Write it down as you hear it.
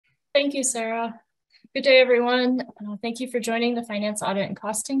Thank you, Sarah. Good day, everyone. Thank you for joining the Finance Audit and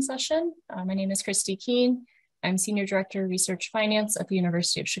Costing session. My name is Christy Keene. I'm Senior Director of Research Finance at the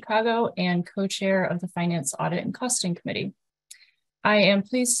University of Chicago and co-chair of the Finance Audit and Costing Committee. I am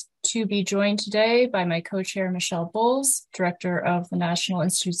pleased to be joined today by my co-chair, Michelle Bowles, Director of the National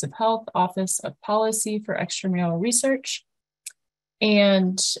Institutes of Health Office of Policy for Extramural Research.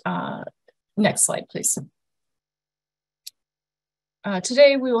 And next slide, please.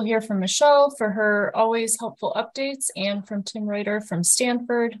 Today, we will hear from Michelle for her always helpful updates and from Tim Reuter from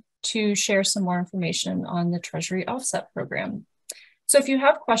Stanford to share some more information on the Treasury Offset Program. So if you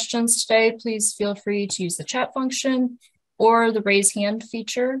have questions today, please feel free to use the chat function or the raise hand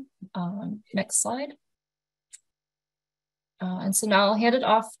feature. Next slide. And so now I'll hand it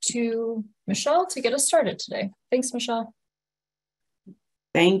off to Michelle to get us started today. Thanks, Michelle.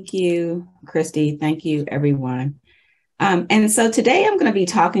 Thank you, Christy. Thank you, everyone. And so today I'm going to be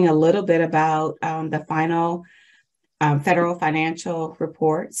talking a little bit about the final federal financial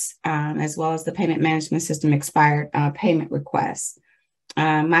reports, as well as the payment management system expired payment requests.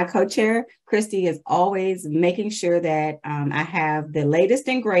 My co-chair, Christy, is always making sure that I have the latest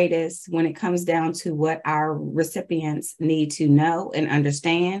and greatest when it comes down to what our recipients need to know and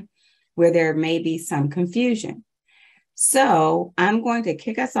understand, where there may be some confusion. So I'm going to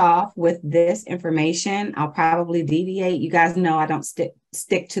kick us off with this information. I'll probably deviate. You guys know I don't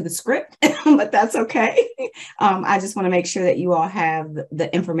stick to the script, but that's okay. I just want to make sure that you all have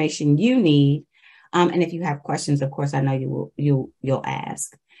the information you need. And if you have questions, of course, I know you'll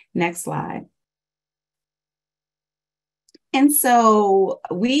ask. Next slide. And so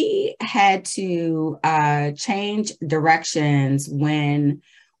we had to change directions when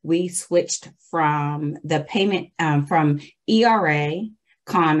we switched from the payment from ERA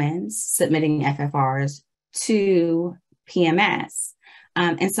Commons submitting FFRs to PMS.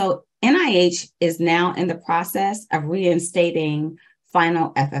 And so NIH is now in the process of reinstating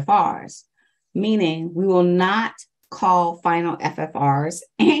final FFRs, meaning we will not call final FFRs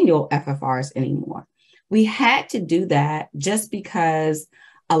annual FFRs anymore. We had to do that just because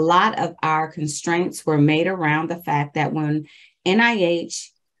a lot of our constraints were made around the fact that when NIH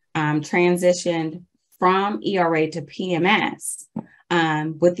transitioned from ERA to PMS,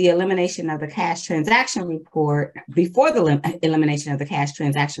 with the elimination of the cash transaction report, before the elimination of the cash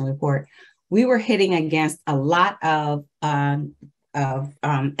transaction report, we were hitting against a lot of FFRs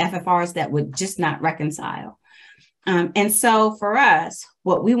that would just not reconcile. And so for us,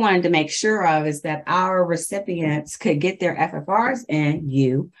 what we wanted to make sure of is that our recipients could get their FFRs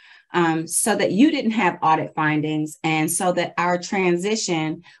in so that you didn't have audit findings, and so that our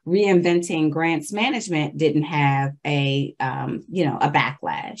transition reinventing grants management didn't have a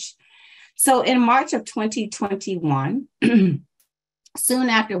backlash. So in March of 2021, soon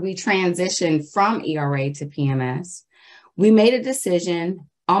after we transitioned from ERA to PMS, we made a decision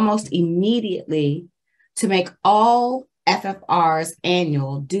almost immediately to make all FFRs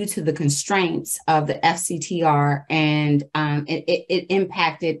annual due to the constraints of the FCTR, and it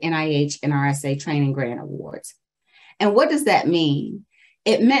impacted NIH and RSA training grant awards. And what does that mean?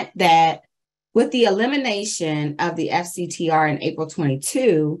 It meant that with the elimination of the FCTR in April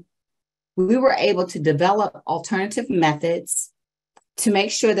 22, we were able to develop alternative methods to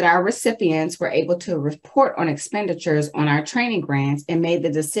make sure that our recipients were able to report on expenditures on our training grants, and made the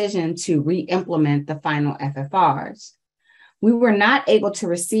decision to re-implement the final FFRs. We were not able to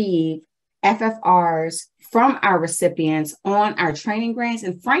receive FFRs from our recipients on our training grants,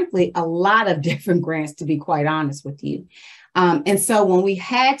 and frankly, a lot of different grants, to be quite honest with you. And so when we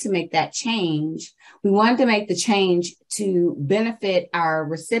had to make that change, we wanted to make the change to benefit our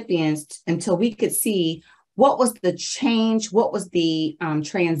recipients until we could see what was the change, what was the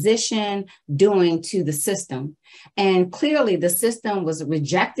transition doing to the system. And clearly the system was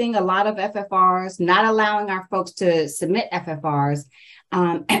rejecting a lot of FFRs, not allowing our folks to submit FFRs.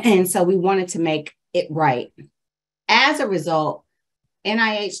 And so we wanted to make it right. As a result,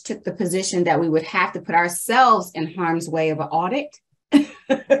 NIH took the position that we would have to put ourselves in harm's way of an audit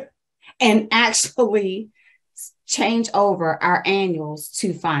and actually change over our annuals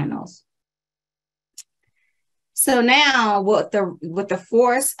to finals. So now with the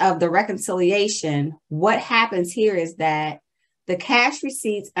force of the reconciliation, what happens here is that the cash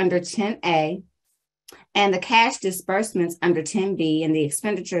receipts under 10A and the cash disbursements under 10B and the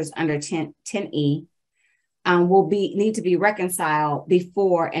expenditures under 10E need to be reconciled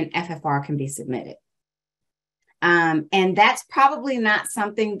before an FFR can be submitted. And that's probably not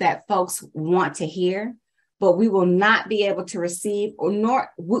something that folks want to hear. but we will not be able to receive, or nor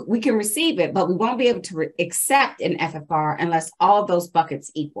we can receive it, but we won't be able to accept an FFR unless all of those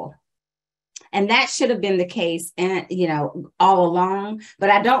buckets equal. And that should have been the case, and all along. But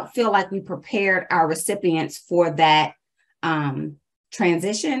I don't feel like we prepared our recipients for that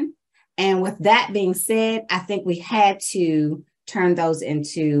transition. And with that being said, I think we had to turn those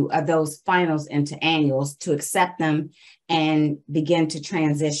into those finals into annuals to accept them and begin to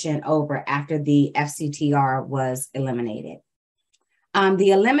transition over after the FCTR was eliminated. The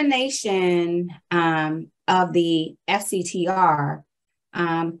elimination of the FCTR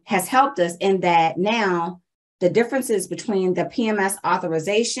has helped us in that now the differences between the PMS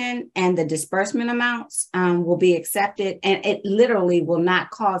authorization and the disbursement amounts will be accepted, and it literally will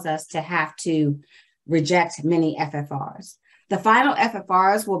not cause us to have to reject many FFRs. The final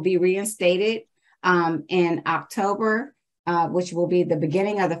FFRs will be reinstated in October, which will be the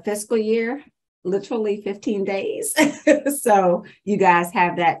beginning of the fiscal year, literally 15 days. So you guys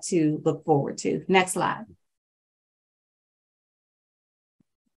have that to look forward to. Next slide.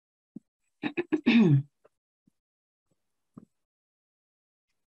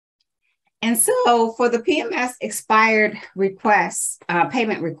 And so for the PMS expired requests,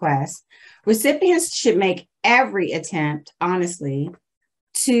 payment requests, recipients should make every attempt, honestly,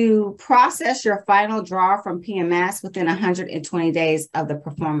 to process your final draw from PMS within 120 days of the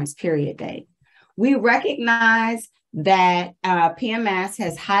performance period date. We recognize that PMS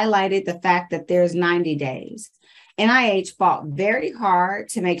has highlighted the fact that there's 90 days. NIH fought very hard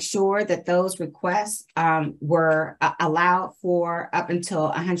to make sure that those requests were allowed for up until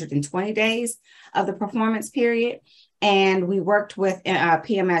 120 days of the performance period. And we worked with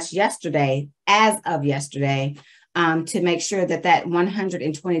PMS yesterday, as of yesterday, to make sure that that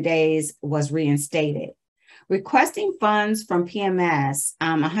 120 days was reinstated. Requesting funds from PMS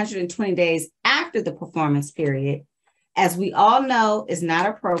 120 days after the performance period, as we all know, is not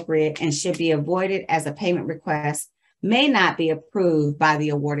appropriate and should be avoided as a payment request may not be approved by the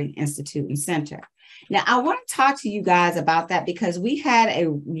awarding institute and center. Now, I want to talk to you guys about that because we had a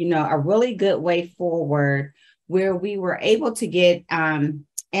really good way forward where we were able to get NIH,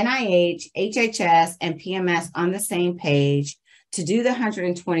 HHS, and PMS on the same page to do the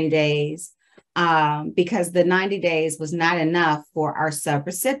 120 days because the 90 days was not enough for our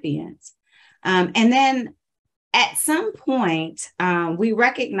subrecipients. And then at some point, we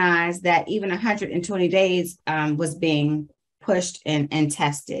recognized that even 120 days was being pushed and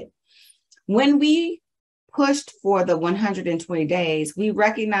tested. When we pushed for the 120 days, we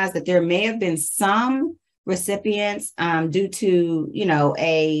recognized that there may have been some recipients due to,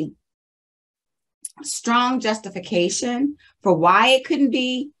 a strong justification for why it couldn't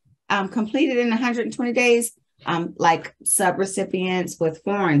be completed in 120 days, like subrecipients with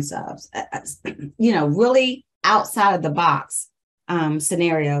foreign subs, really outside of the box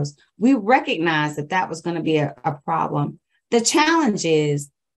scenarios. We recognized that that was going to be a problem. The challenge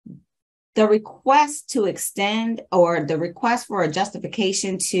is the request to extend or the request for a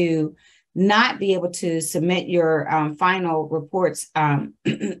justification to not be able to submit your final reports,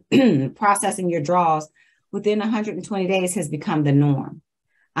 processing your draws within 120 days has become the norm.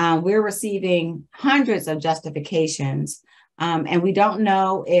 We're receiving hundreds of justifications, and we don't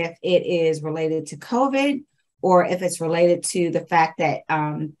know if it is related to COVID or if it's related to the fact that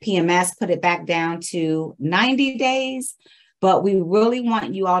PMS put it back down to 90 days. But we really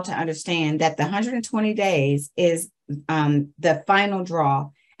want you all to understand that the 120 days is the final draw.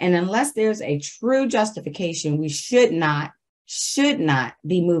 And unless there's a true justification, we should not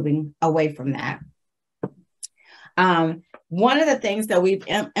be moving away from that. One of the things that we've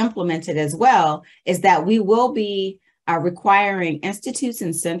implemented as well is that we will be requiring institutes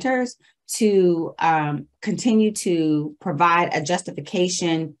and centers to continue to provide a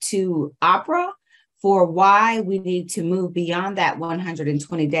justification to OPRA for why we need to move beyond that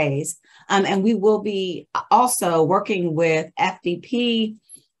 120 days. And we will be also working with FDP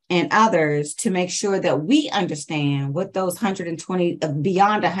and others to make sure that we understand what those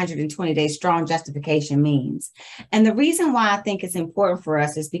beyond 120 days strong justification means. And the reason why I think it's important for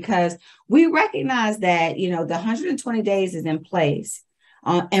us is because we recognize that, the 120 days is in place.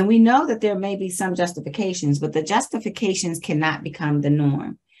 And we know that there may be some justifications, but the justifications cannot become the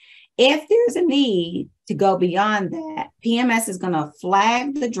norm. If there's a need to go beyond that, PMS is going to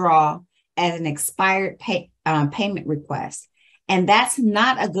flag the draw as an expired payment request. And that's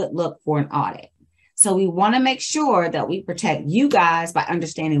not a good look for an audit. So we want to make sure that we protect you guys by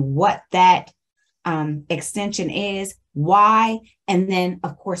understanding what that extension is, why, and then,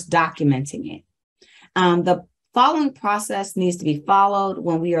 of course, documenting it. The Following process needs to be followed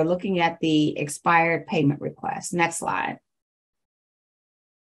when we are looking at the expired payment request. Next slide.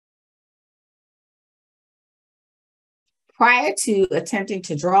 Prior to attempting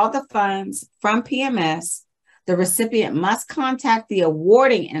to draw the funds from PMS, the recipient must contact the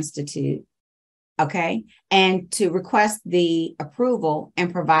awarding institute, okay, and to request the approval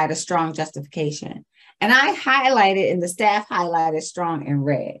and provide a strong justification. And I highlighted, and the staff highlighted strong in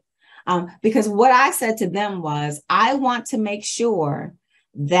red, because what I said to them was, I want to make sure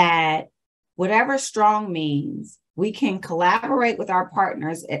that whatever strong means, we can collaborate with our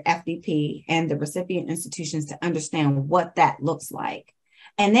partners at FDP and the recipient institutions to understand what that looks like.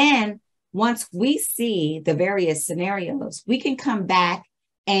 And then once we see the various scenarios, we can come back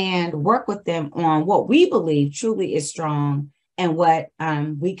and work with them on what we believe truly is strong and what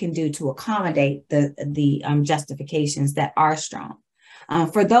we can do to accommodate the justifications that are strong.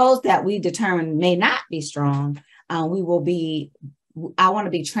 For those that we determine may not be strong, I want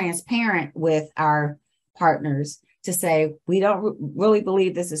to be transparent with our partners to say, we don't really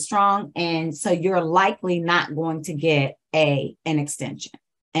believe this is strong. And so you're likely not going to get an extension.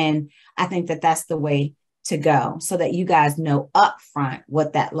 And I think that that's the way to go so that you guys know upfront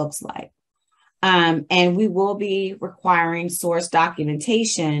what that looks like. And we will be requiring source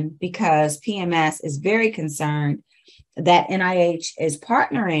documentation because PMS is very concerned that NIH is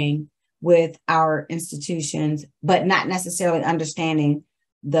partnering with our institutions, but not necessarily understanding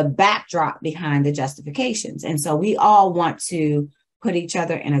the backdrop behind the justifications. And so we all want to put each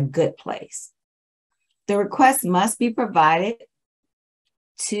other in a good place. The request must be provided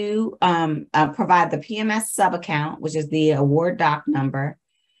to provide the PMS sub-account, which is the award doc number,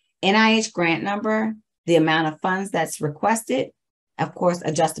 NIH grant number, the amount of funds that's requested, of course,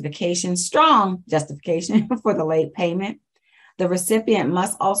 a justification, strong justification for the late payment. The recipient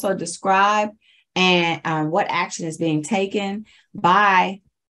must also describe what action is being taken by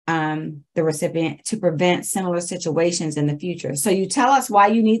the recipient to prevent similar situations in the future. So you tell us why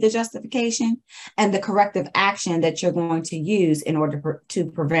you need the justification and the corrective action that you're going to use in order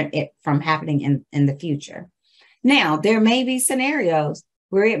to prevent it from happening in the future. Now, there may be scenarios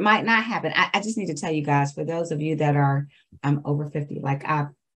where it might not happen. I just need to tell you guys, for those of you that are over 50, like I've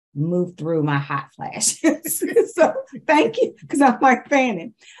moved through my hot flashes. So thank you, because I'm like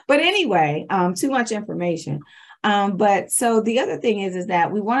fanning. But anyway, too much information. But so the other thing is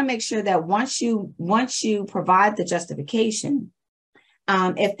that we want to make sure that once you provide the justification,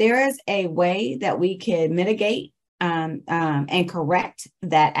 if there is a way that we can mitigate and correct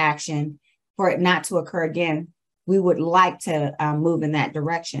that action for it not to occur again, we would like to move in that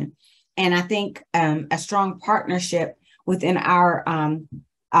direction. And I think a strong partnership within our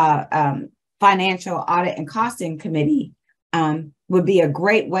financial audit and costing committee would be a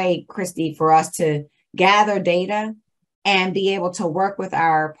great way, Christy, for us to gather data and be able to work with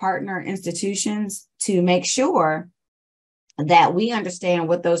our partner institutions to make sure that we understand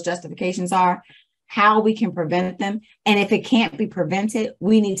what those justifications are, how we can prevent them. And if it can't be prevented,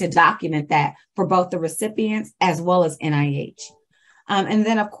 we need to document that for both the recipients as well as NIH. And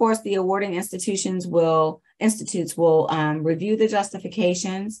then, of course, the awarding institutes will review the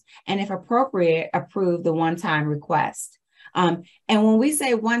justifications and, if appropriate, approve the one-time request. And when we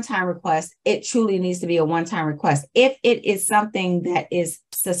say one-time request, it truly needs to be a one-time request. If it is something that is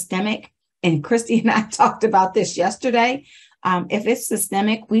systemic, and Christy and I talked about this yesterday, if it's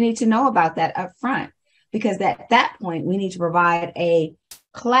systemic, we need to know about that up front, because at that point, we need to provide a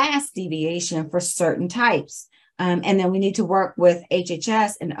class deviation for certain types. And then we need to work with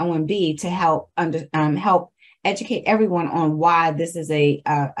HHS and OMB to help educate everyone on why this is a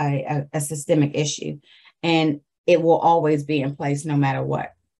systemic issue. And it will always be in place no matter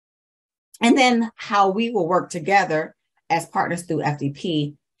what. And then how we will work together as partners through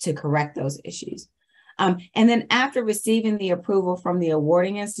FDP to correct those issues. And then after receiving the approval from the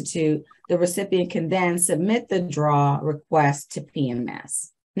awarding institute, the recipient can then submit the draw request to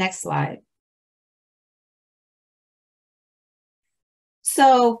PMS. Next slide.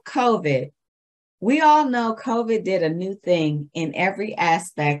 So COVID. We all know COVID did a new thing in every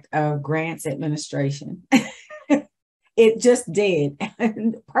aspect of grants administration. It just did,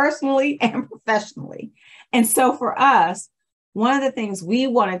 personally and professionally. And so for us, one of the things we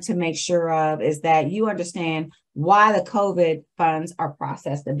wanted to make sure of is that you understand why the COVID funds are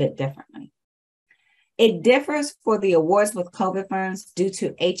processed a bit differently. It differs for the awards with COVID funds due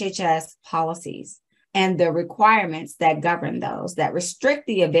to HHS policies and the requirements that govern those, that restrict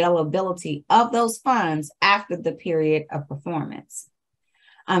the availability of those funds after the period of performance.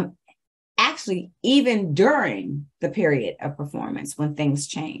 Actually, even during the period of performance when things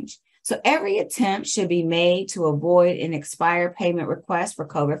change. So every attempt should be made to avoid an expired payment request for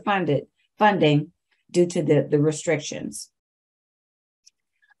COVID funding due to the restrictions.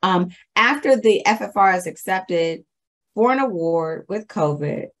 After the FFR is accepted for an award with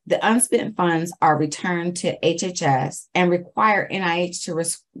COVID, the unspent funds are returned to HHS and require NIH to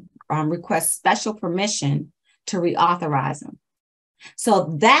request special permission to reauthorize them.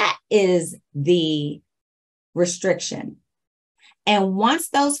 So that is the restriction. And once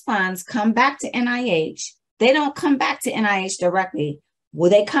those funds come back to NIH, they don't come back to NIH directly. Well,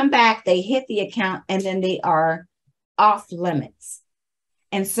 they come back, they hit the account, and then they are off limits.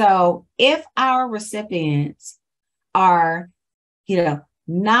 And so if our recipients are,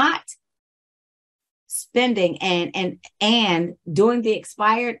 not spending and doing the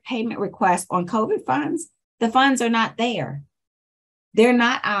expired payment request on COVID funds, the funds are not there. They're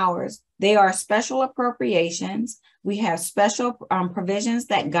not ours. They are special appropriations. We have special provisions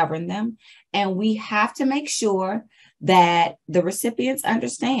that govern them, and we have to make sure that the recipients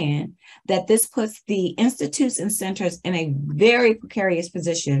understand that this puts the institutes and centers in a very precarious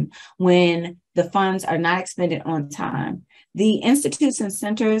position when the funds are not expended on time. The institutes and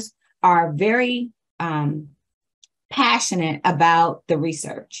centers are very passionate about the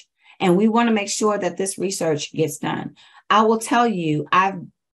research, and we want to make sure that this research gets done. I will tell you, I've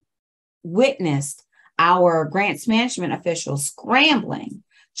witnessed our grants management officials scrambling,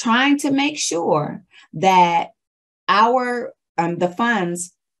 trying to make sure that the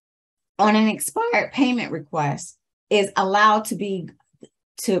funds on an expired payment request is allowed to be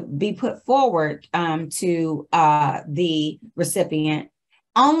put forward to the recipient,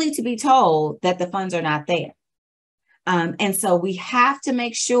 only to be told that the funds are not there. And so we have to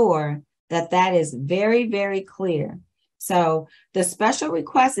make sure that that is very, very clear. So the special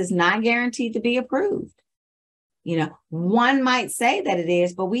request is not guaranteed to be approved. One might say that it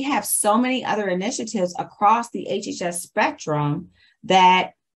is, but we have so many other initiatives across the HHS spectrum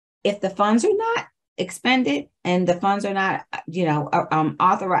that if the funds are not expended and the funds are not,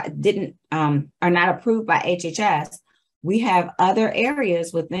 authorized, are not approved by HHS, we have other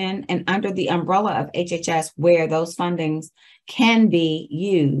areas within and under the umbrella of HHS where those fundings can be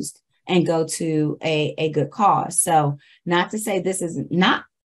used and go to a good cause. So not to say this is not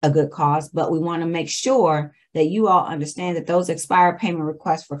a good cause, but we want to make sure that you all understand that those expired payment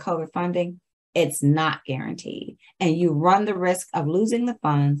requests for COVID funding, it's not guaranteed. And you run the risk of losing the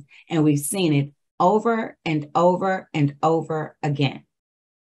funds. And we've seen it over and over and over again.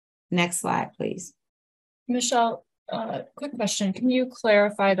 Next slide, please. Michelle, quick question. Can you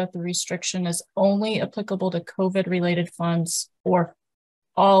clarify that the restriction is only applicable to COVID-related funds or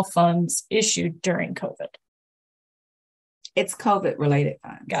all funds issued during COVID? It's COVID-related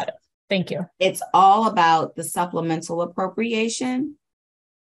funds. Got it. Thank you. It's all about the supplemental appropriation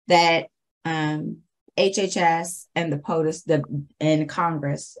that HHS and the POTUS and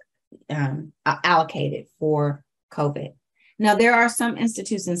Congress allocated for COVID. Now, there are some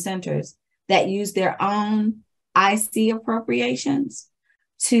institutes and centers that use their own IC appropriations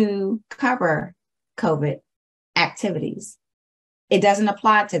to cover COVID activities. It doesn't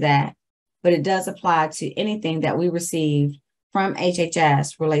apply to that, but it does apply to anything that we received from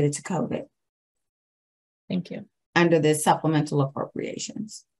HHS related to COVID. Thank you. Under the supplemental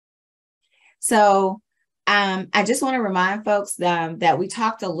appropriations. So I just want to remind folks that we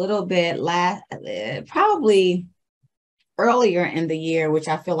talked a little bit probably earlier in the year, which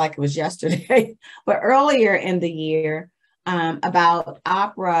I feel like it was yesterday, but earlier in the year about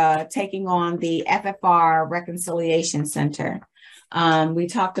Opera taking on the FFR Reconciliation Center. We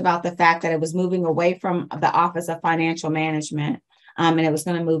talked about the fact that it was moving away from the Office of Financial Management and it was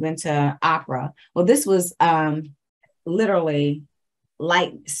going to move into Opera. Well, this was literally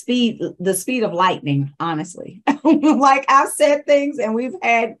the speed of lightning, honestly. Like I've said things and we've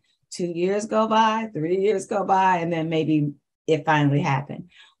had 2 years go by, 3 years go by, and then maybe it finally happened.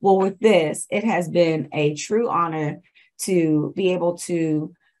 Well, with this, it has been a true honor to be able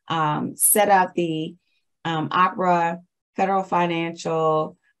to set up the Opera Federal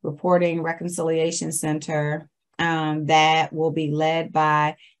Financial Reporting Reconciliation Center that will be led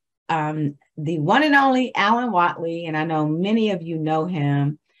by the one and only Alan Watley, and I know many of you know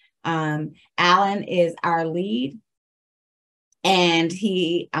him. Alan is our lead, and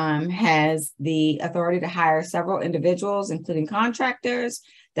he has the authority to hire several individuals, including contractors,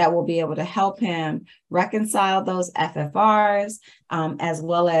 that will be able to help him reconcile those FFRs, as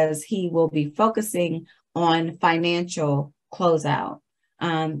well as he will be focusing on financial closeout,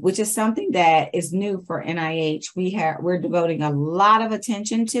 which is something that is new for NIH. We're devoting a lot of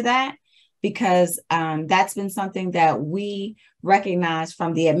attention to that. because that's been something that we recognize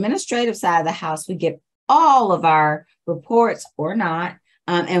from the administrative side of the house. We get all of our reports or not,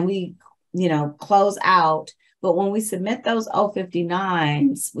 and we, close out. But when we submit those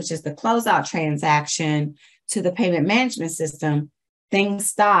 059s, which is the closeout transaction, to the payment management system, things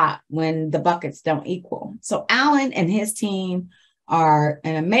stop when the buckets don't equal. So Alan and his team are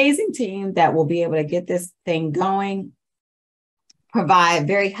an amazing team that will be able to get this thing going, provide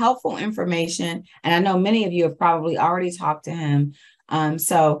very helpful information. And I know many of you have probably already talked to him.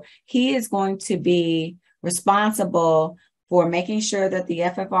 So he is going to be responsible for making sure that the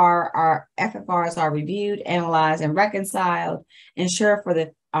FFRs are reviewed, analyzed, and reconciled, ensure for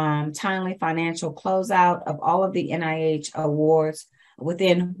the timely financial closeout of all of the NIH awards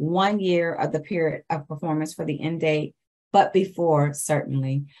within 1 year of the period of performance for the end date, but before,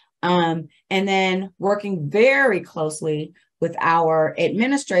 certainly. And then working very closely with our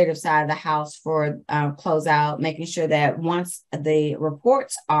administrative side of the house for closeout, making sure that once the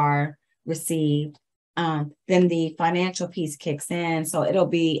reports are received, then the financial piece kicks in. So it'll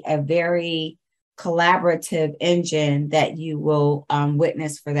be a very collaborative engine that you will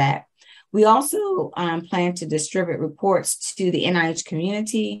witness for that. We also plan to distribute reports to the NIH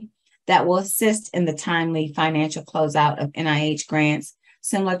community that will assist in the timely financial closeout of NIH grants,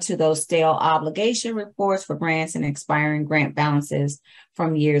 similar to those stale obligation reports for grants and expiring grant balances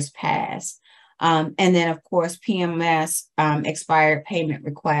from years past. And then, of course, PMS expired payment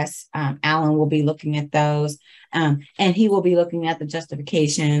requests. Alan will be looking at those, and he will be looking at the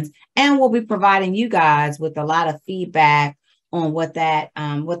justifications, and we'll be providing you guys with a lot of feedback on what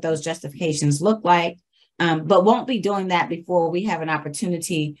those justifications look like, but won't be doing that before we have an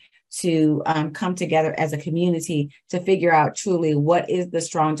opportunity to come together as a community to figure out truly what is the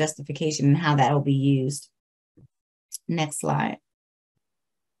strong justification and how that will be used. Next slide.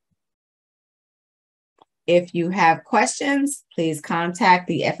 If you have questions, please contact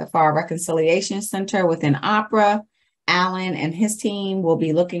the FFR Reconciliation Center within OPRA. Alan and his team will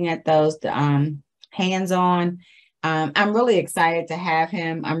be looking at those hands-on. I'm really excited to have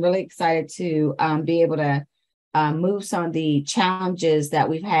him. I'm really excited to be able to move some of the challenges that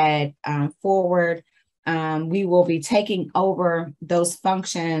we've had forward. We will be taking over those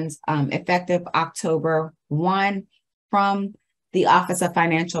functions effective October 1 from the Office of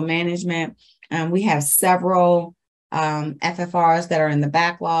Financial Management. We have several FFRs that are in the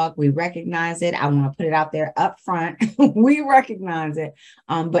backlog. We recognize it. I want to put it out there up front. We recognize it.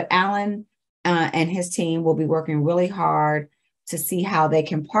 But Alan and his team will be working really hard to see how they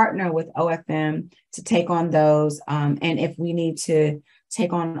can partner with OFM to take on those. And if we need to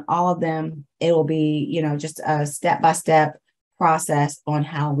take on all of them, it will be, just a step-by-step process on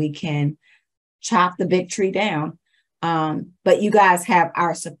how we can chop the big tree down. But you guys have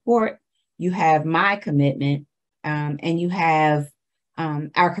our support. You have my commitment, and you have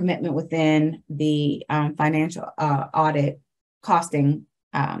our commitment within the financial audit costing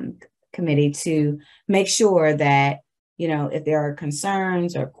committee to make sure that, if there are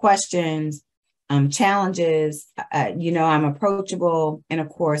concerns or questions, challenges, I'm approachable. And of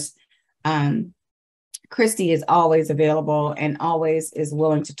course, Christy is always available and always is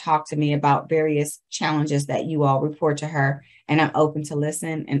willing to talk to me about various challenges that you all report to her. And I'm open to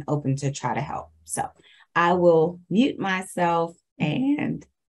listen and open to try to help. So I will mute myself and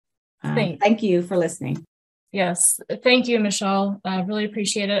thank you for listening. Yes, thank you, Michelle. I really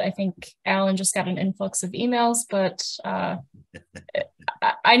appreciate it. I think Alan just got an influx of emails, but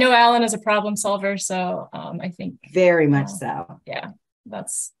I know Alan is a problem solver, so I think very much so. Yeah,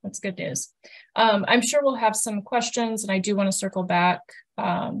 that's good news. I'm sure we'll have some questions, and I do want to circle back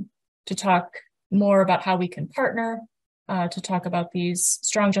to talk more about how we can partner, to talk about these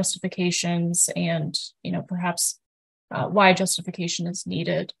strong justifications and perhaps why justification is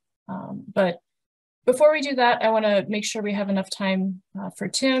needed. But before we do that, I want to make sure we have enough time for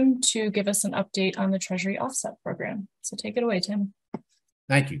Tim to give us an update on the Treasury Offset Program. So take it away, Tim.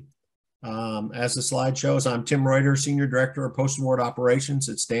 Thank you. As the slide shows, I'm Tim Reuter, Senior Director of Post-Award Operations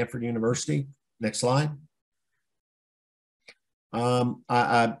at Stanford University. Next slide.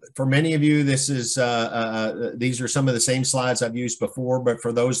 For many of you, this is these are some of the same slides I've used before, but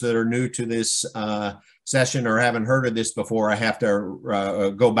for those that are new to this session or haven't heard of this before, I have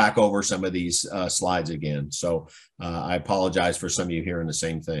to go back over some of these slides again. So I apologize for some of you hearing the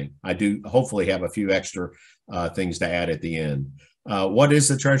same thing. I do hopefully have a few extra things to add at the end. What is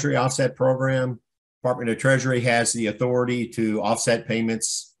the Treasury Offset Program? Department of Treasury has the authority to offset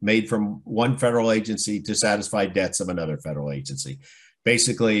payments made from one federal agency to satisfy debts of another federal agency.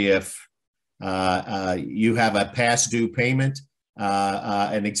 Basically, if you have a past due payment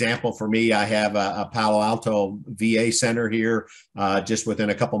An example for me, I have a Palo Alto VA center here, just within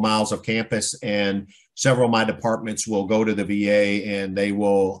a couple miles of campus, and several of my departments will go to the VA and they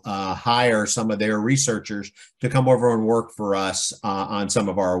will hire some of their researchers to come over and work for us on some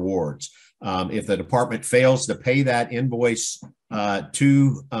of our awards. If the department fails to pay that invoice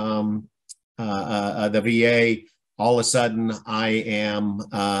to the VA, all of a sudden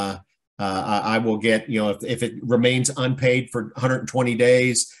I will get, if it remains unpaid for 120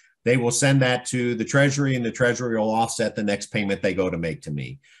 days, they will send that to the Treasury, and the Treasury will offset the next payment they go to make to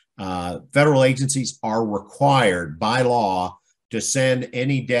me. Federal agencies are required by law to send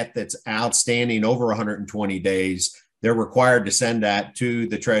any debt that's outstanding over 120 days. They're required to send that to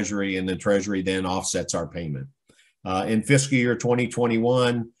the Treasury, and the Treasury then offsets our payment. In fiscal year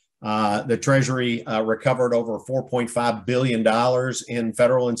 2021, the Treasury recovered over $4.5 billion in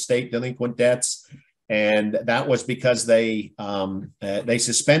federal and state delinquent debts. And that was because they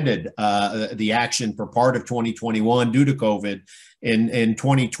suspended the action for part of 2021 due to COVID. In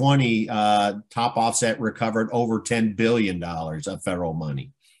 2020, Top Offset recovered over $10 billion of federal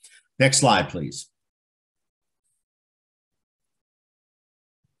money. Next slide, please.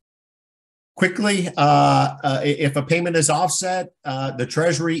 Quickly, if a payment is offset, the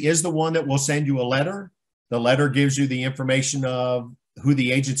Treasury is the one that will send you a letter. The letter gives you the information of who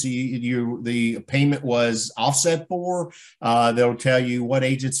the agency the payment was offset for. They'll tell you what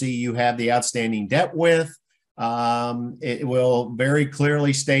agency you have the outstanding debt with. It will very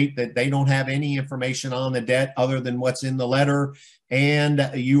clearly state that they don't have any information on the debt other than what's in the letter, and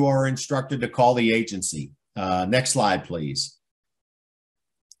you are instructed to call the agency. Next slide, please.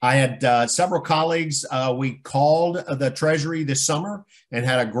 I had several colleagues, we called the Treasury this summer and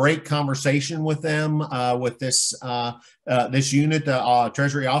had a great conversation with them with this unit, the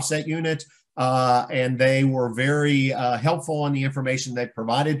Treasury Offset Unit, and they were very helpful on the information they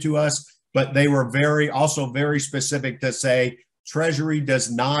provided to us, but they were also very specific to say, Treasury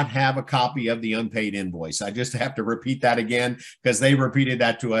does not have a copy of the unpaid invoice. I just have to repeat that again because they repeated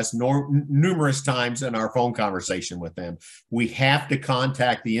that to us numerous times in our phone conversation with them. We have to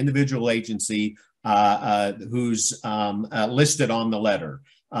contact the individual agency who's listed on the letter.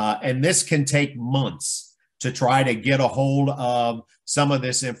 And this can take months to try to get a hold of some of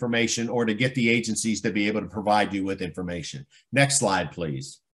this information or to get the agencies to be able to provide you with information. Next slide,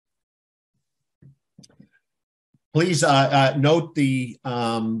 please. Please note the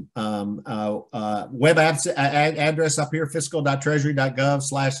web address up here,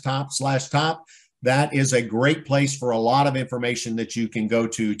 fiscal.treasury.gov/top/top. That is a great place for a lot of information that you can go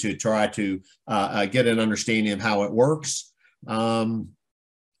to try to get an understanding of how it works.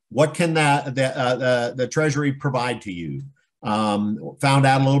 What can the Treasury provide to you? Found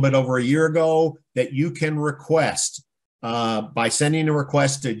out a little bit over a year ago that you can request by sending a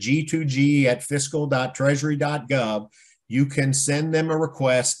request to g2g@fiscal.treasury.gov, you can send them a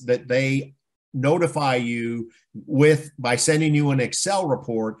request that they notify you by sending you an Excel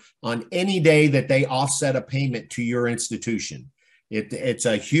report on any day that they offset a payment to your institution. It's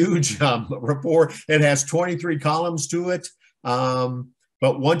a huge report. It has 23 columns to it.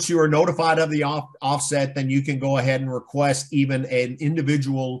 But once you are notified of the offset, then you can go ahead and request even an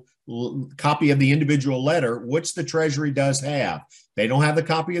individual copy of the individual letter, which the Treasury does have. They don't have the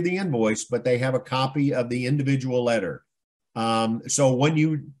copy of the invoice, but they have a copy of the individual letter. So when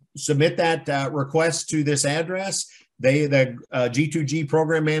you submit that request to this address, the G2G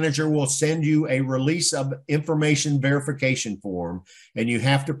program manager will send you a release of information verification form, and you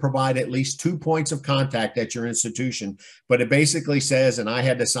have to provide at least 2 points of contact at your institution. But it basically says, and I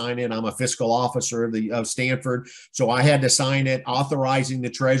had to sign it, I'm a fiscal officer of Stanford, so I had to sign it authorizing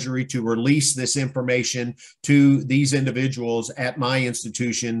the Treasury to release this information to these individuals at my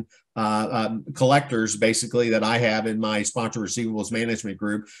institution, collectors basically that I have in my sponsor receivables management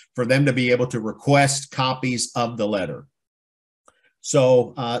group, for them to be able to request copies of the letter.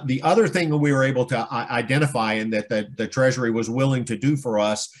 So the other thing that we were able to identify and that the Treasury was willing to do for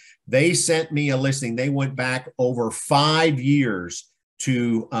us, they sent me a listing. They went back over 5 years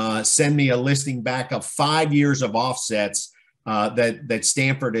to send me a listing back of 5 years of offsets that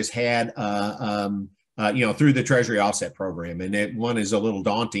Stanford has had through the Treasury Offset Program. And one is a little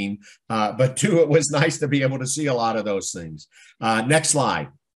daunting, but two, it was nice to be able to see a lot of those things. Next slide.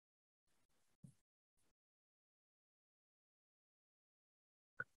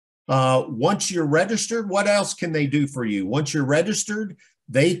 Once you're registered, what else can they do for you? Once you're registered,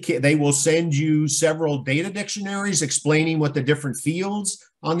 they will send you several data dictionaries explaining what the different fields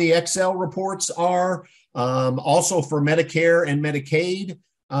on the Excel reports are. Also for Medicare and Medicaid,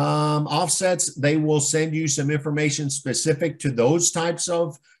 offsets, they will send you some information specific to those types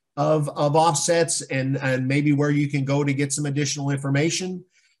of offsets and maybe where you can go to get some additional information.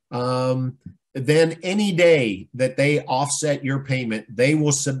 Then any day that they offset your payment, they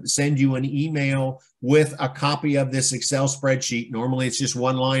will send you an email with a copy of this Excel spreadsheet. Normally it's just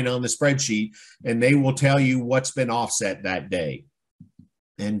one line on the spreadsheet, and they will tell you what's been offset that day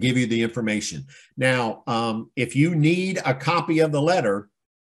and give you the information. Now, if you need a copy of the letter,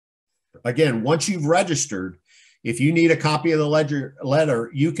 again, once you've registered, if you need a copy of the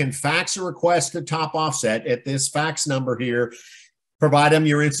letter, you can fax a request to Top Offset at this fax number here. Provide them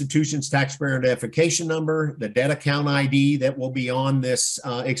your institution's taxpayer identification number, the debt account ID that will be on this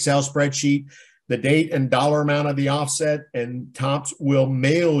Excel spreadsheet, the date and dollar amount of the offset, and TOPS will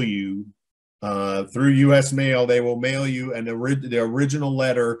mail you through U.S. mail. They will mail you the original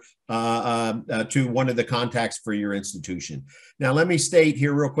letter to one of the contacts for your institution. Now, let me state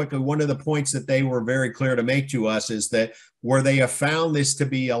here real quickly, one of the points that they were very clear to make to us is that where they have found this to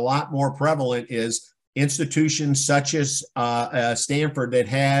be a lot more prevalent is institutions such as Stanford that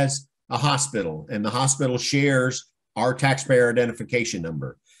has a hospital, and the hospital shares our taxpayer identification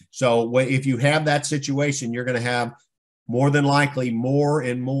number. So if you have that situation, you're going to have more than likely more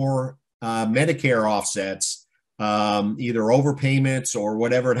and more Medicare offsets, either overpayments or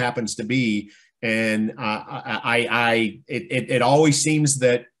whatever it happens to be. And it always seems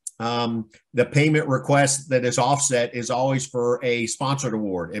that the payment request that is offset is always for a sponsored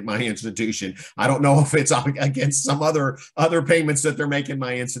award at my institution. I don't know if it's against some other payments that they're making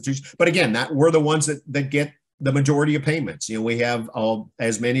my institution, but again, that we're the ones that get the majority of payments. You know, we have,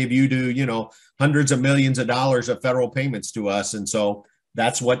 as many of you do, you know, hundreds of millions of dollars of federal payments to us, and so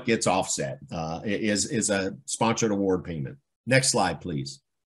that's what gets offset is a sponsored award payment. Next slide, please.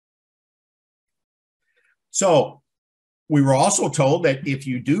 So we were also told that if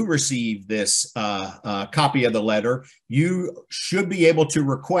you do receive this copy of the letter, you should be able to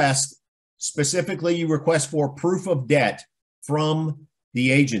request, specifically you request for proof of debt from the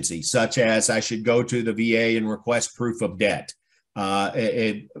agency, such as I should go to the VA and request proof of debt.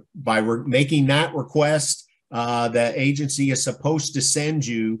 By making that request, the agency is supposed to send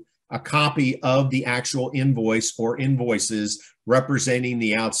you a copy of the actual invoice or invoices representing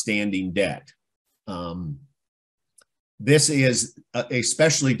the outstanding debt. This is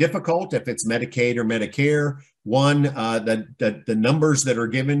especially difficult if it's Medicaid or Medicare. One, the numbers that are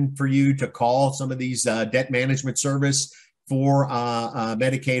given for you to call some of these debt management service for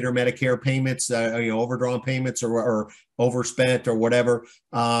Medicaid or Medicare payments, overdrawn payments or overspent or whatever,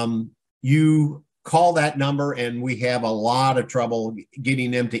 you call that number and we have a lot of trouble getting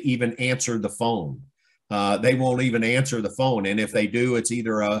them to even answer the phone. They won't even answer the phone. And if they do, it's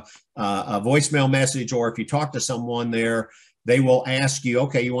either a voicemail message, or if you talk to someone there, they will ask you,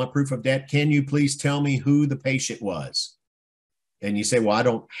 okay, you want proof of debt? Can you please tell me who the patient was? And you say, well, I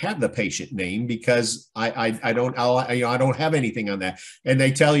don't have the patient name because I don't have anything on that. And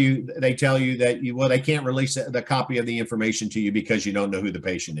they tell you that they can't release the copy of the information to you because you don't know who the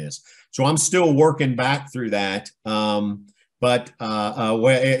patient is. So I'm still working back through that. But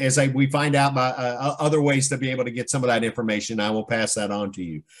as we find out about other ways to be able to get some of that information, I will pass that on to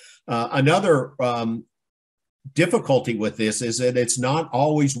you. Another difficulty with this is that it's not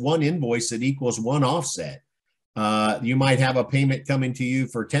always one invoice that equals one offset. You might have a payment coming to you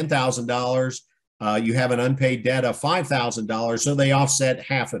for $10,000. You have an unpaid debt of $5,000, so they offset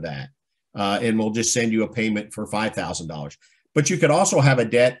half of that, and we'll just send you a payment for $5,000. But you could also have a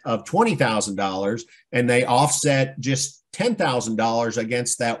debt of $20,000, and they offset just $10,000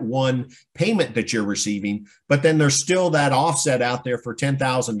 against that one payment that you're receiving. But then there's still that offset out there for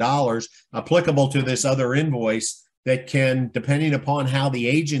 $10,000 applicable to this other invoice that can, depending upon how the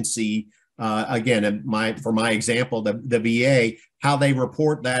agency, again, for my example, the VA, how they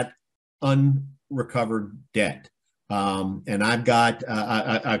report that unrecovered debt. And I've got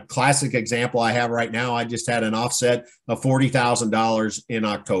a classic example I have right now. I just had an offset of $40,000 in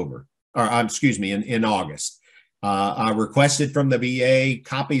October, or excuse me, in August. I requested from the VA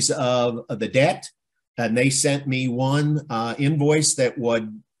copies of the debt, and they sent me one invoice that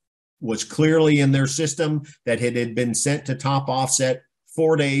was clearly in their system that had been sent to Top Offset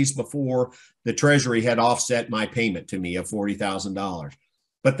 4 days before the Treasury had offset my payment to me of $40,000.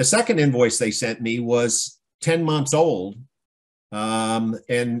 But the second invoice they sent me was 10 months old,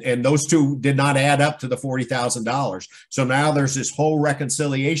 and those two did not add up to the $40,000. So now there's this whole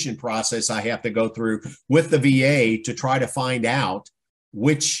reconciliation process I have to go through with the VA to try to find out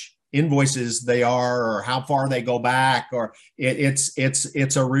which invoices they are or how far they go back, or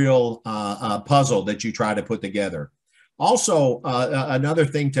it's a real puzzle that you try to put together. Also, another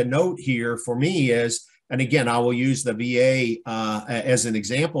thing to note here for me is, and again, I will use the VA as an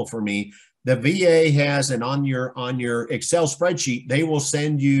example for me. The VA has, and on your Excel spreadsheet, they will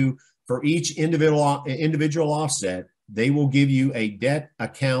send you for each individual offset, they will give you a debt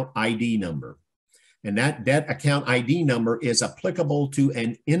account ID number. And that debt account ID number is applicable to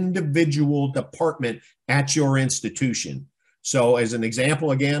an individual department at your institution. So as an example,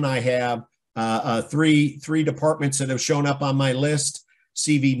 again, I have three departments that have shown up on my list: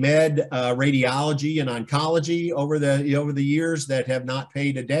 CV Med, radiology, and oncology over the years that have not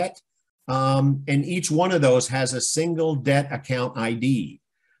paid a debt. And each one of those has a single debt account ID.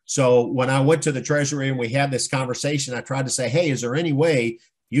 So when I went to the Treasury and we had this conversation, I tried to say, hey, is there any way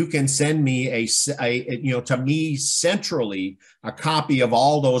you can send me to me centrally a copy of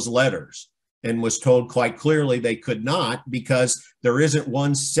all those letters? And was told quite clearly they could not, because there isn't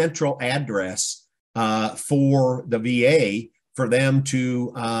one central address for the VA for them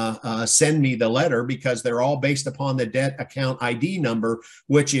to send me the letter, because they're all based upon the debt account ID number,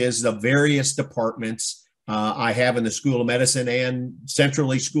 which is the various departments I have in the School of Medicine and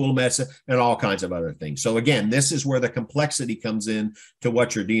centrally School of Medicine and all kinds of other things. So again, this is where the complexity comes in to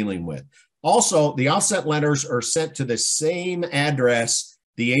what you're dealing with. Also, the offset letters are sent to the same address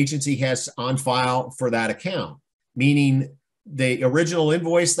the agency has on file for that account, meaning the original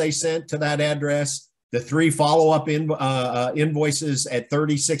invoice they sent to that address, the 3 follow-up invoices at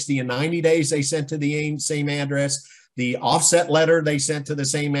 30, 60, and 90 days they sent to the same address, the offset letter they sent to the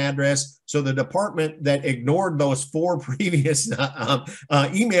same address. So the department that ignored those 4 previous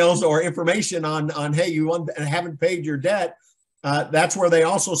emails or information on hey, you haven't paid your debt, that's where they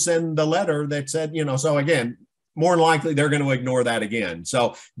also send the letter that said, so again, more than likely they're going to ignore that again.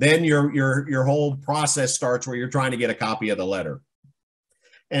 So then your whole process starts where you're trying to get a copy of the letter.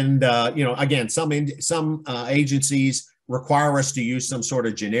 And again, some agencies require us to use some sort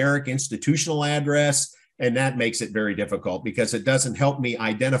of generic institutional address, and that makes it very difficult because it doesn't help me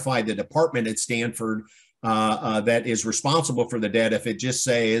identify the department at Stanford that is responsible for the debt if it just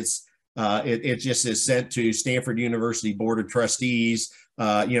says it just is sent to Stanford University Board of Trustees,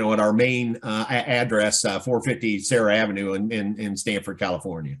 at our main address, 450 Sarah Avenue in Stanford,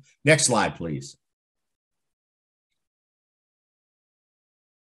 California. Next slide, please.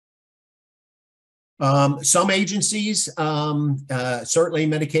 Some agencies, certainly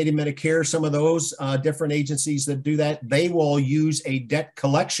Medicaid and Medicare, some of those different agencies that do that, they will use a debt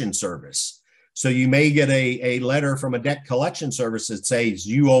collection service. So you may get a letter from a debt collection service that says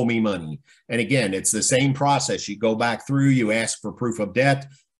you owe me money. And again, it's the same process. You go back through, you ask for proof of debt.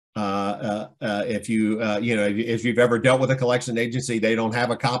 If you've ever dealt with a collection agency, they don't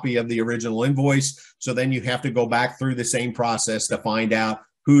have a copy of the original invoice. So then you have to go back through the same process to find out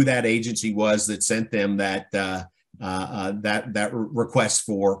who that agency was that sent them that request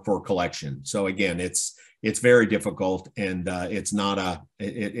for collection. So again, it's very difficult, and it's not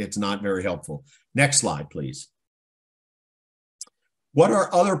very helpful. Next slide, please. What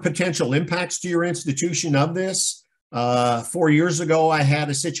are other potential impacts to your institution of this? 4 years ago, I had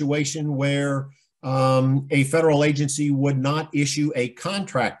a situation where a federal agency would not issue a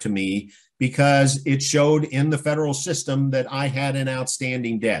contract to me because it showed in the federal system that I had an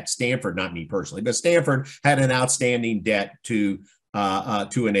outstanding debt. Stanford, not me personally, but Stanford had an outstanding debt to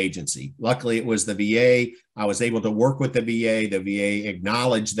an agency. Luckily, it was the VA. I was able to work with the VA. The VA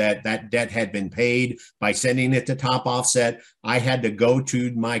acknowledged that that debt had been paid by sending it to Top Offset. I had to go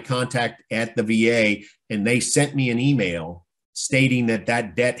to my contact at the VA, and they sent me an email stating that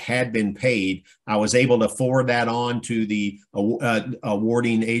that debt had been paid. I was able to forward that on to the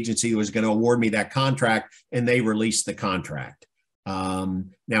awarding agency who was going to award me that contract, and they released the contract.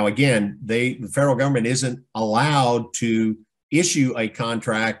 Now, again, the federal government isn't allowed to issue a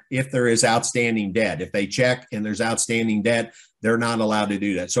contract if there is outstanding debt. If they check and there's outstanding debt, they're not allowed to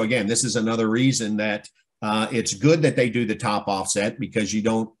do that. So again, this is another reason that it's good that they do the Top Offset, because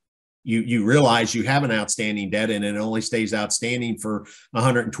you realize you have an outstanding debt and it only stays outstanding for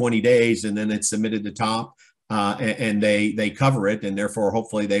 120 days, and then it's submitted to Top and they cover it, and therefore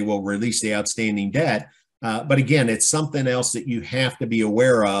hopefully they will release the outstanding debt. But again, it's something else that you have to be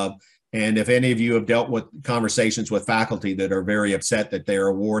aware of. And if any of you have dealt with conversations with faculty that are very upset that their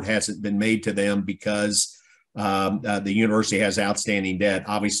award hasn't been made to them because the university has outstanding debt,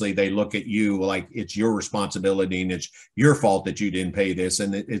 obviously they look at you like it's your responsibility and it's your fault that you didn't pay this,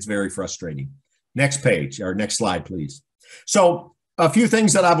 and it's very frustrating. Next page, or next slide, please. So a few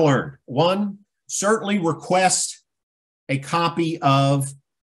things that I've learned. One, certainly request a copy of,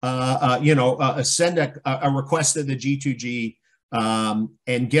 send a request to the G2G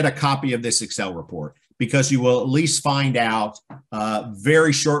and get a copy of this Excel report, because you will at least find out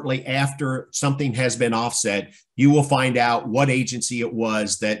very shortly after something has been offset, you will find out what agency it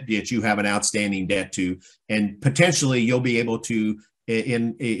was that you have an outstanding debt to, and potentially you'll be able to,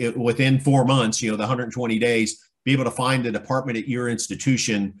 within 4 months, the 120 days, be able to find the department at your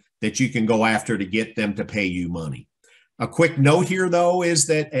institution that you can go after to get them to pay you money. A quick note here, though, is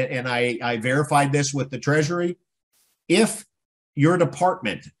that, and I verified this with the Treasury, if your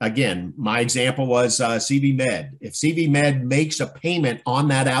department, again, my example was CV Med, if CV Med makes a payment on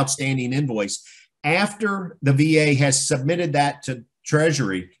that outstanding invoice after the VA has submitted that to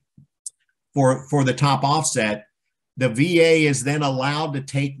Treasury for the top offset, the VA is then allowed to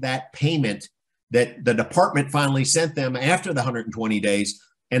take that payment that the department finally sent them after the 120 days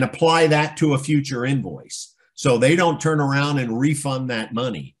and apply that to a future invoice. So they don't turn around and refund that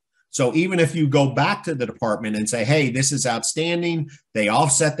money. So even if you go back to the department and say, hey, this is outstanding, they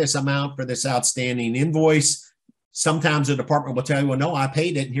offset this amount for this outstanding invoice, sometimes the department will tell you, well, no, I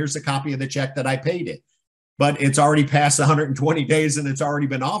paid it, and here's a copy of the check that I paid it. But it's already past 120 days and it's already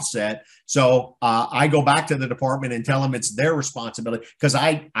been offset. So I go back to the department and tell them it's their responsibility, because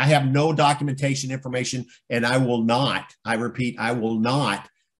I have no documentation information, and I will not, I repeat, I will not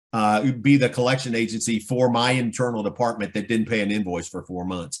be the collection agency for my internal department that didn't pay an invoice for 4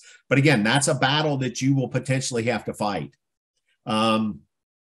 months. But again, that's a battle that you will potentially have to fight.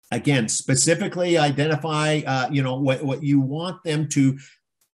 Again, specifically identify, what you want them to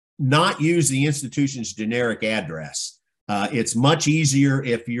not use the institution's generic address. It's much easier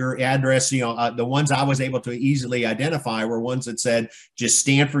if your address, the ones I was able to easily identify were ones that said just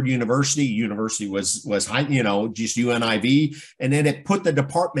Stanford University. University was high, just UNIV, and then it put the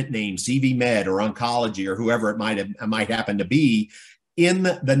department name, CV Med or Oncology or whoever it might happen to be, in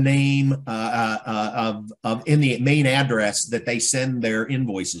the name in the main address that they send their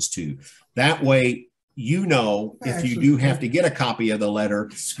invoices to. That way, if you do have to get a copy of the letter,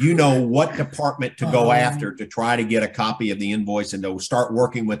 what department to go after to try to get a copy of the invoice, and to start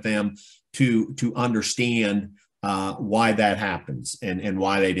working with them to understand why that happens and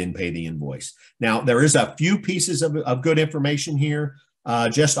why they didn't pay the invoice. Now, there is a few pieces of good information here.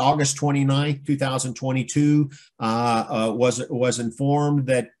 Just August 29th, 2022, was informed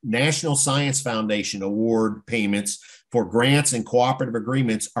that National Science Foundation award payments for grants and cooperative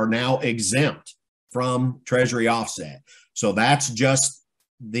agreements are now exempt from Treasury offset. So that's just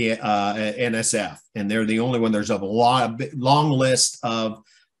the NSF, and they're the only one. There's a long list of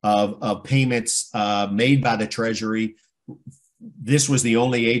payments made by the Treasury. This was the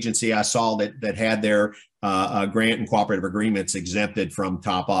only agency I saw that had their grant and cooperative agreements exempted from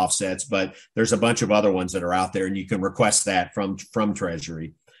top offsets, but there's a bunch of other ones that are out there, and you can request that from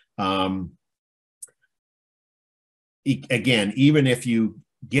Treasury. Again, even if you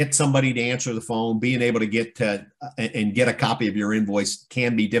get somebody to answer the phone, being able to get a copy of your invoice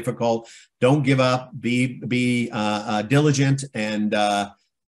can be difficult. Don't give up. Be diligent, and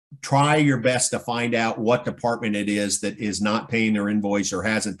try your best to find out what department it is that is not paying their invoice or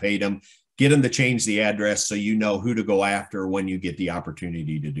hasn't paid them. Get them to change the address so you know who to go after when you get the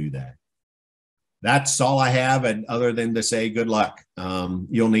opportunity to do that. That's all I have, and other than to say good luck.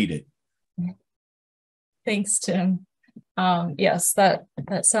 You'll need it. Thanks, Tim. Yes, that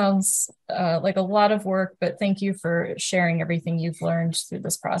sounds like a lot of work, but thank you for sharing everything you've learned through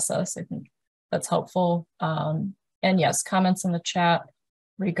this process. I think that's helpful. And yes, comments in the chat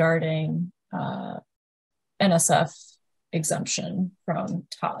regarding NSF exemption from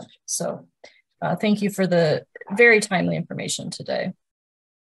Todd. So thank you for the very timely information today.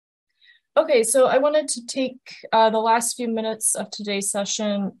 Okay, so I wanted to take the last few minutes of today's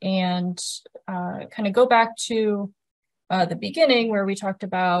session and kind of go back to the beginning, where we talked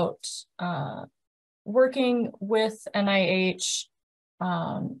about working with NIH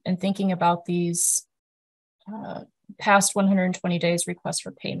and thinking about these past 120 days requests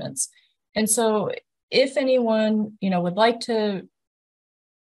for payments. And so if anyone, would like to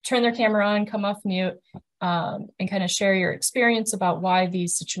turn their camera on, come off mute, and kind of share your experience about why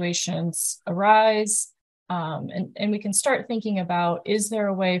these situations arise. And we can start thinking about, is there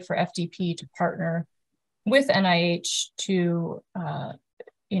a way for FDP to partner with NIH to,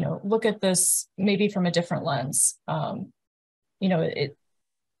 look at this maybe from a different lens?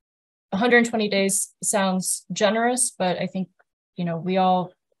 120 days sounds generous, but I think, we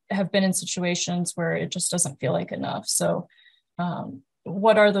all have been in situations where it just doesn't feel like enough. So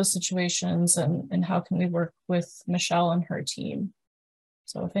what are those situations, and how can we work with Michelle and her team?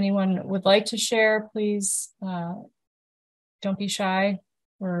 So if anyone would like to share, please don't be shy.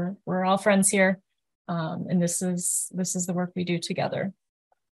 We're all friends here. And this is the work we do together.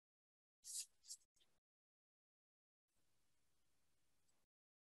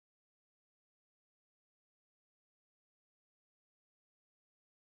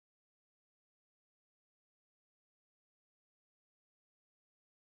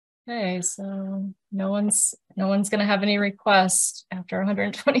 Okay, so no one's going to have any requests after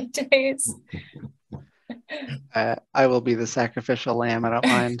 120 days. I will be the sacrificial lamb. I don't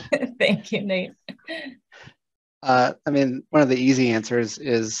mind. Thank you, Nate. I mean, one of the easy answers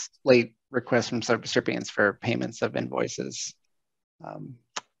is late requests from subrecipients for payments of invoices.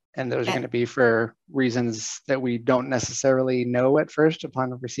 And those are going to be for reasons that we don't necessarily know at first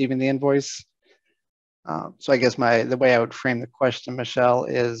upon receiving the invoice. So I guess the way I would frame the question, Michelle,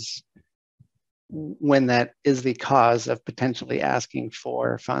 is when that is the cause of potentially asking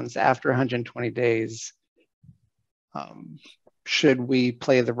for funds after 120 days, should we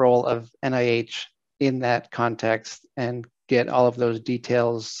play the role of NIH in that context and get all of those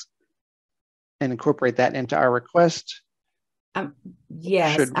details and incorporate that into our request?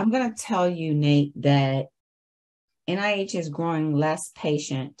 Yes, I'm going to tell you, Nate, that NIH is growing less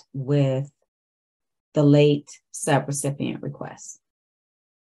patient with the late subrecipient requests.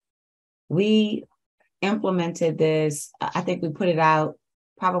 We implemented this, I think we put it out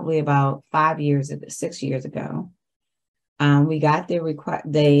probably about 6 years ago. We got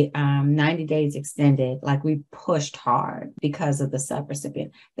the 90 days extended, like we pushed hard because of the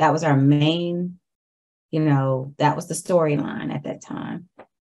subrecipient. That was our main, that was the storyline at that time,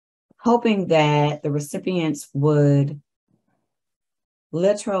 hoping that the recipients would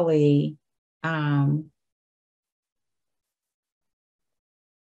literally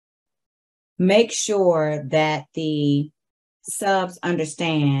make sure that the subs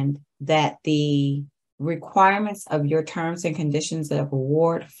understand that the requirements of your terms and conditions of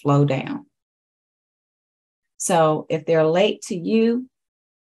award flow down. So if they're late to you,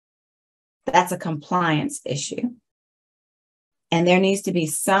 that's a compliance issue. And there needs to be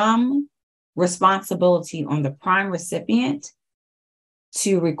some responsibility on the prime recipient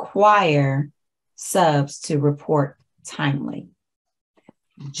to require subs to report timely.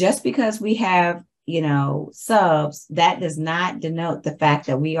 Just because we have, subs, that does not denote the fact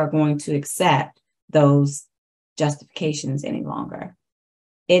that we are going to accept those justifications any longer.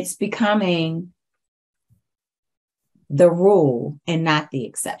 It's becoming the rule and not the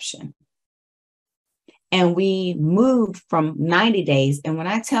exception. And we moved from 90 days. And when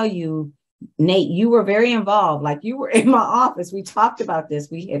I tell you, Nate, you were very involved, like you were in my office. We talked about this.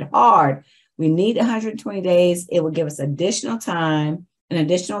 We hit hard. We need 120 days. It would give us additional time, an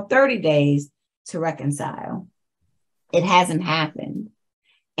additional 30 days to reconcile. It hasn't happened.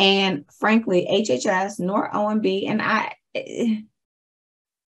 And frankly, HHS nor OMB and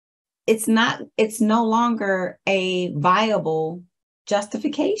it's no longer a viable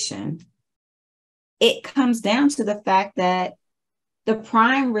justification. It comes down to the fact that the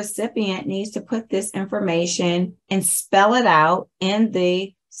prime recipient needs to put this information and spell it out in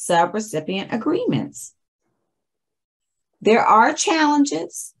the subrecipient agreements. There are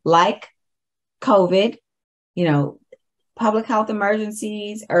challenges like COVID, public health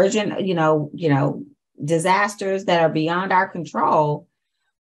emergencies, urgent, disasters that are beyond our control.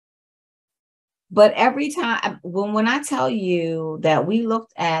 But every time, when I tell you that we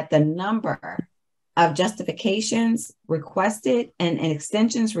looked at the number of justifications requested and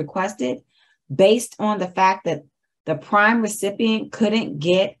extensions requested based on the fact that the prime recipient couldn't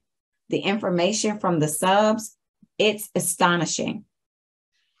get the information from the subs, it's astonishing.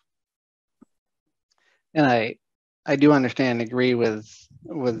 And I do understand and agree with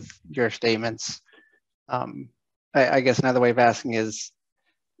your statements. I guess another way of asking is,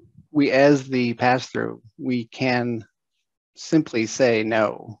 we as the pass-through, we can simply say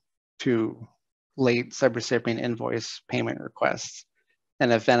no to late subrecipient invoice payment requests.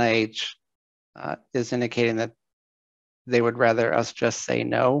 And if NIH is indicating that they would rather us just say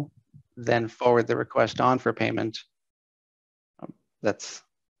no than forward the request on for payment, that's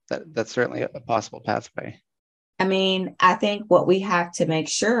certainly a possible pathway. I mean, I think what we have to make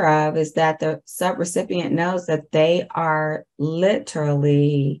sure of is that the subrecipient knows that they are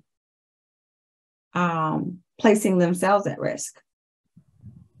literally placing themselves at risk.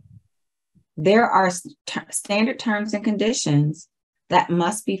 There are standard terms and conditions that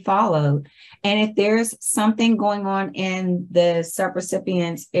must be followed. And if there's something going on in the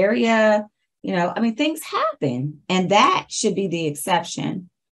subrecipient's area, things happen, and that should be the exception.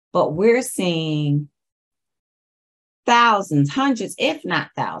 But we're seeing thousands, hundreds, if not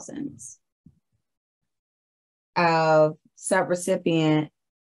thousands, of subrecipient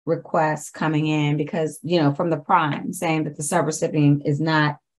requests coming in because, from the prime saying that the subrecipient is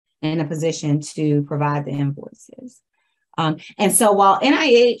not in a position to provide the invoices. And so while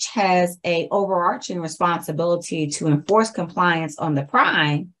NIH has an overarching responsibility to enforce compliance on the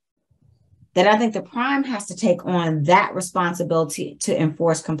prime, then I think the prime has to take on that responsibility to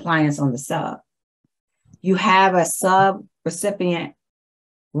enforce compliance on the sub. You have a sub recipient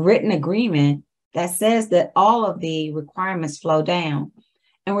written agreement that says that all of the requirements flow down.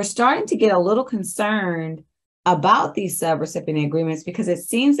 And we're starting to get a little concerned about these sub-recipient agreements because it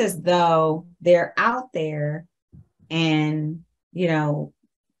seems as though they're out there in,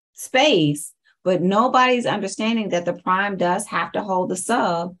 space, but nobody's understanding that the prime does have to hold the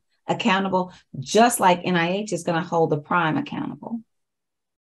sub accountable, just like NIH is going to hold the prime accountable.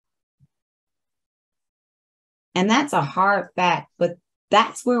 And that's a hard fact, but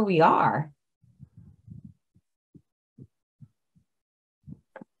that's where we are.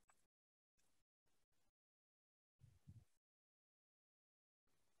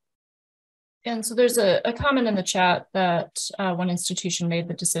 And so there's a comment in the chat that one institution made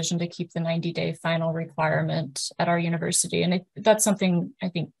the decision to keep the 90-day final requirement at our university. And that's something I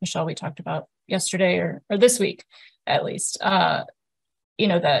think, Michelle, we talked about yesterday or this week, at least, that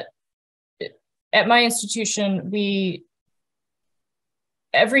at my institution,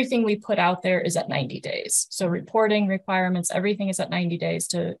 everything we put out there is at 90 days. So reporting requirements, everything is at 90 days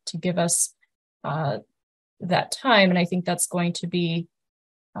to give us that time. And I think that's going to be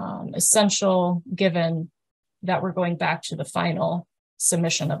essential given that we're going back to the final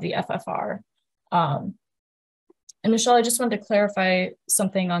submission of the FFR. And Michelle, I just wanted to clarify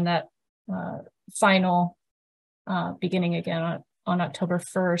something on that final beginning again on October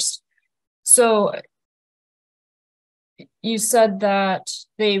 1st. So you said that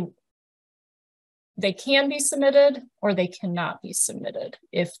they can be submitted or they cannot be submitted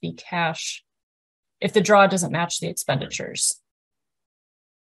if the draw doesn't match the expenditures.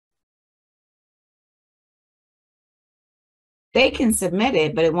 They can submit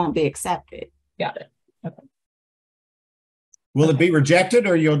it, but it won't be accepted. Got it. Okay. Will it be rejected,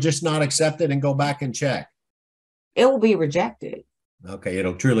 or you'll just not accept it and go back and check? It will be rejected. Okay,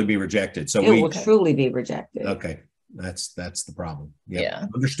 it'll truly be okay. Will truly be rejected. Okay, that's the problem. Yep. Yeah.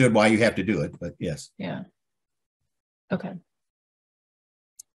 Understood why you have to do it, but yes. Yeah. Okay.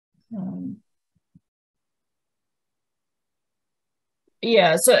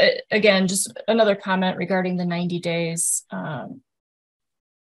 Yeah, so again, just another comment regarding the 90 days. But,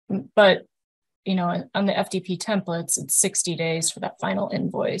 on the FDP templates, it's 60 days for that final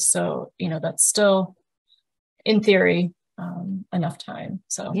invoice. So, that's still, in theory, enough time.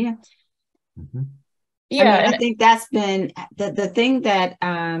 So, yeah. Mm-hmm. Yeah. I think that's been the thing that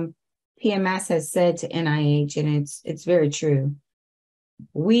PMS has said to NIH, and it's very true.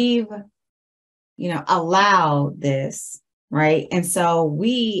 We've, allowed this. Right. And so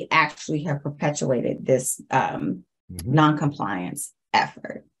we actually have perpetuated this non-compliance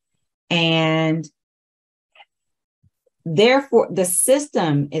effort. And therefore, the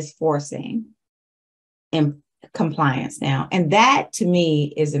system is forcing in compliance now. And that to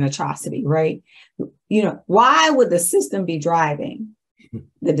me is an atrocity, right? Why would the system be driving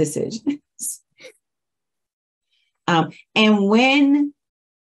the decisions? And when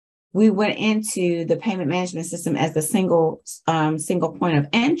we went into the payment management system as the single point of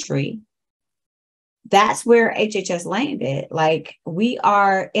entry, that's where HHS landed. Like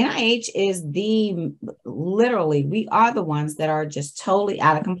NIH is we are the ones that are just totally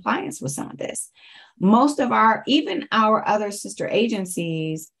out of compliance with some of this. Most of even our other sister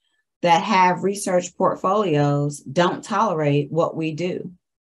agencies that have research portfolios don't tolerate what we do.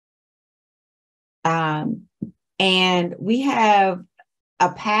 And we have a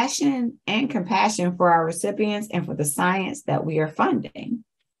passion and compassion for our recipients and for the science that we are funding.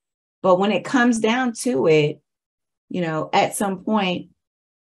 But when it comes down to it, at some point,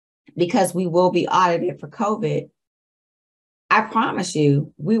 because we will be audited for COVID, I promise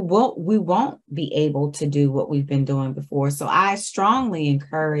you, we won't be able to do what we've been doing before. So I strongly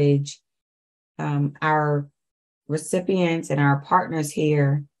encourage our recipients and our partners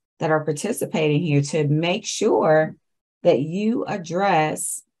here that are participating here to make sure that you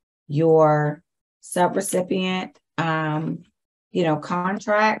address your subrecipient,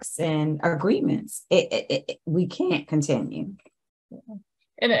 contracts and agreements. We can't continue.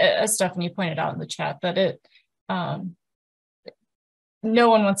 And as Stephanie pointed out in the chat, that no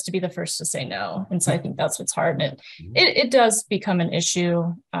one wants to be the first to say no. And so I think that's what's hard. And it does become an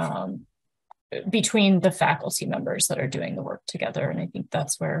issue between the faculty members that are doing the work together. And I think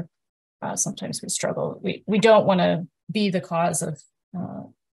that's where sometimes we struggle. We don't want to be the cause of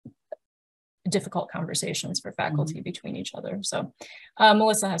difficult conversations for faculty between each other. So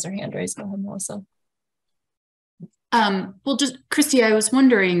Melissa has her hand raised. Go ahead, Melissa. Well, just Christy, I was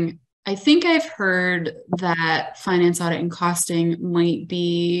wondering, I think I've heard that finance audit and costing might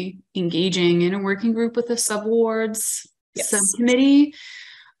be engaging in a working group with the subawards subcommittee.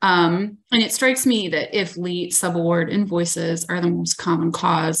 And it strikes me that if late subaward invoices are the most common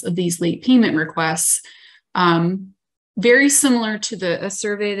cause of these late payment requests, very similar to a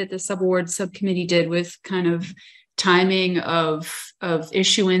survey that the subaward subcommittee did with kind of timing of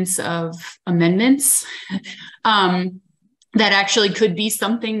issuance of amendments, that actually could be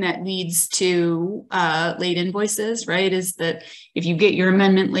something that leads to late invoices, right? Is that if you get your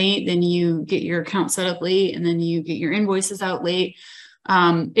amendment late, then you get your account set up late, and then you get your invoices out late.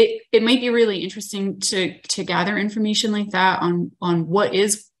 It might be really interesting to gather information like that on what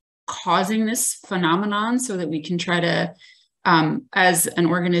is causing this phenomenon, so that we can try to, as an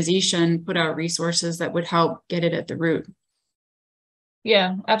organization, put out resources that would help get it at the root.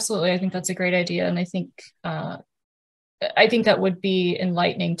 Yeah, absolutely. I think that's a great idea, and I think that would be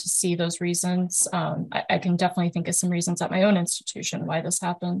enlightening to see those reasons. I can definitely think of some reasons at my own institution why this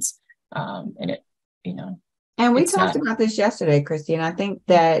happens. And it, and we talked about this yesterday, Christy, and I think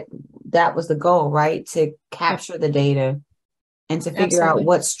that was the goal, right? To capture the data and to figure out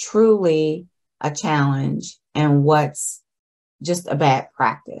what's truly a challenge and what's just a bad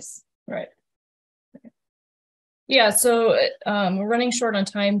practice. Right. Yeah, so we're running short on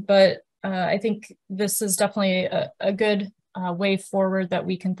time, but I think this is definitely a good way forward that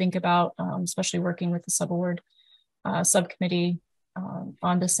we can think about, especially working with the subaward subcommittee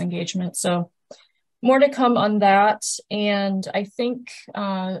on this engagement. So more to come on that. And I think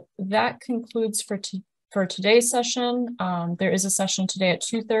that concludes for today's session. There is a session today at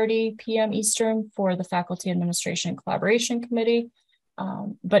 2:30 p.m. Eastern for the Faculty Administration and Collaboration Committee.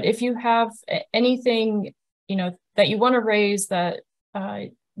 But if you have anything, that you want to raise that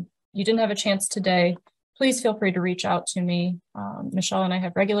you didn't have a chance today, please feel free to reach out to me. Michelle and I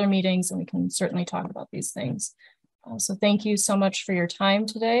have regular meetings, and we can certainly talk about these things. So thank you so much for your time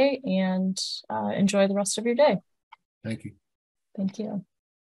today, and enjoy the rest of your day. Thank you. Thank you.